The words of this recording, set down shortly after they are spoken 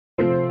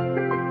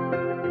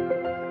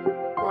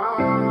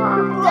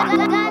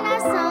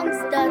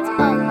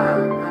GhanaSongs.org.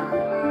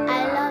 I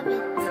love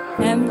it.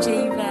 MJ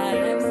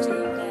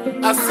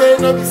vibe. I say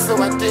no be so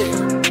I take,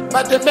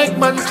 but they make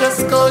man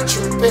just go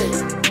through pain.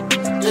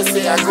 They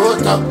say I go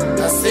talk,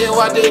 I say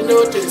what they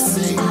know they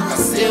say, I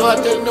say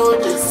what they know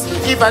they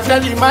say. If I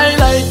tell you my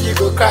life, you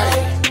go cry.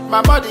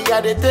 My body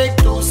I they take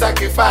to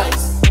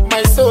sacrifice.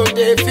 My soul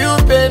they feel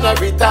pain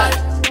every time.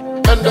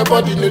 And the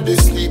body know they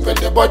sleep and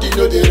the body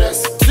know they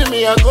rest. See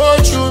me I go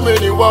through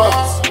many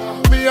wars.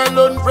 Me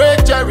alone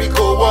break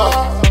Jericho wall.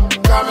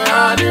 Come and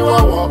honey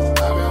war.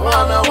 I'm a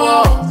wanna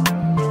war.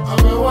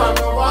 I'm a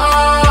wanna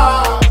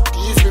war.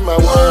 This be my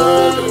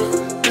world.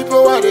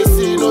 People what they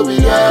see no be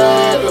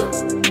yellow.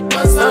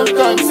 But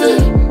sometimes say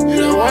you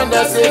don't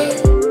wonder say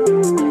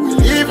we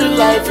living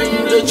life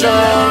in the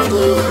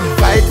jungle.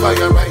 Fight for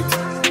your right.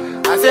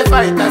 I say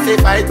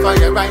fight for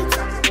your right.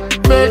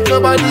 Make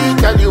nobody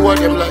tell you what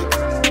them like.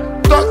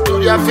 Talk to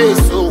their face,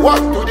 so walk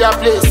to their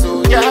place,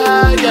 so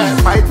yeah.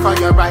 Fight for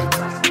your right.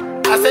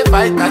 I say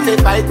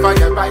fight for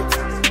your right.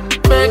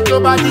 Make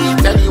nobody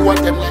tell you what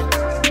them like.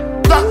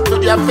 Talk to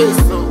their face,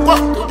 so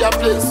walk to their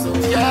place, so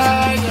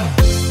yeah.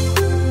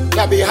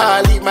 That be how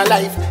I live my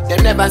life. They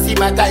never see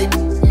my type.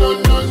 No,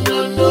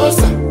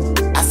 sir.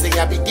 I say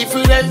I be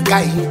different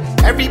guy.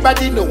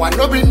 Everybody know I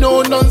no be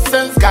no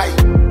nonsense guy.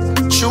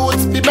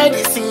 Shoots be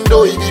medicine,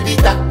 though it be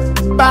bitter.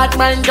 Bad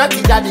mind got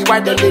it, daddy, why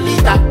the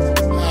lolita?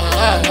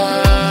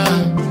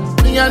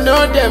 Me I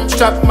know them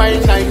strap my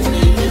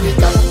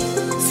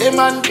 9mm. Say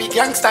man be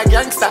gangster.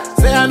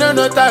 Say I know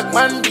no tag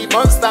man be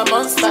monster.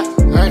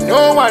 I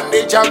know one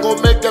day I go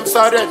make them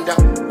surrender.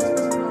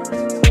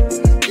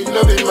 You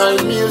know be my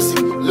music,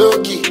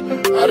 low key.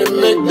 I dey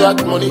make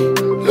that money,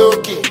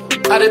 low key.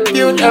 I dey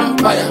build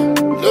empire,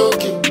 low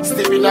key.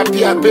 Stepping up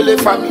here, Pele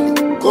family,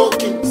 go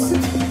Kings.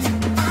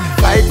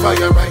 Fight for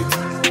your right.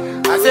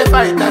 I say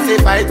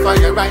fight for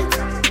your right.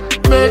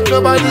 Make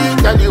nobody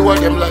tell you what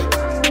them like.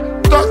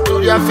 Talk to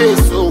their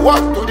face, so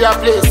walk to their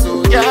place,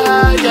 so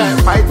yeah.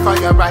 Fight for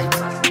your right.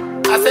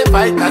 I say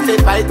fight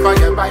for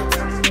your right.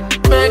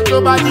 Make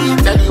nobody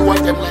tell you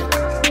what them like.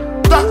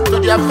 Talk to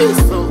their face,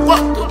 so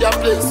walk to their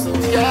place, so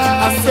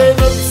yeah. I say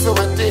no be so I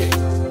take,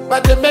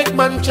 but they make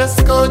man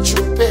just go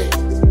through pain.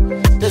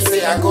 They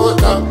say I go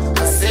down,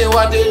 I say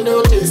what they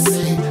know they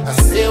say, I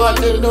say what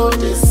they know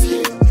they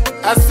say.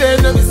 I say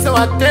no be so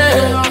I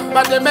take,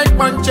 but they make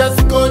man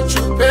just go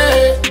through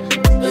pain.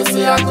 They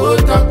say I go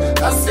down,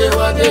 I say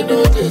what they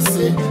know they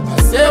say, I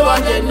say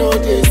what they know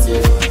they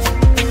say.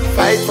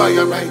 Fight for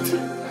your right.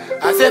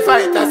 I say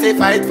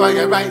fight for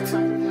your right.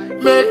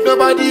 Make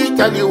nobody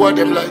tell you what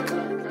them like.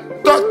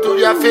 Talk to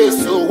their face,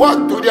 so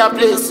walk to their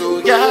place, so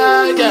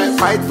yeah.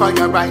 Fight for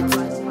your right.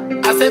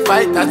 I say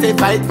fight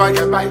for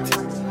your right.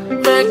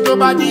 Make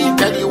nobody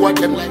tell you what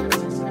them like.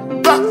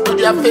 Talk to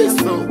their face,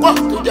 so walk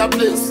to their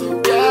place,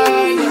 so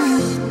yeah.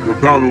 The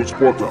download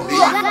spotter.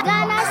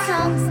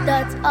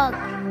 GhanaSongs.org.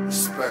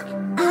 Respect,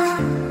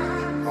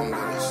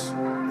 humbleness,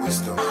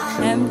 wisdom.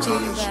 MJ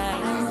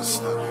vibe.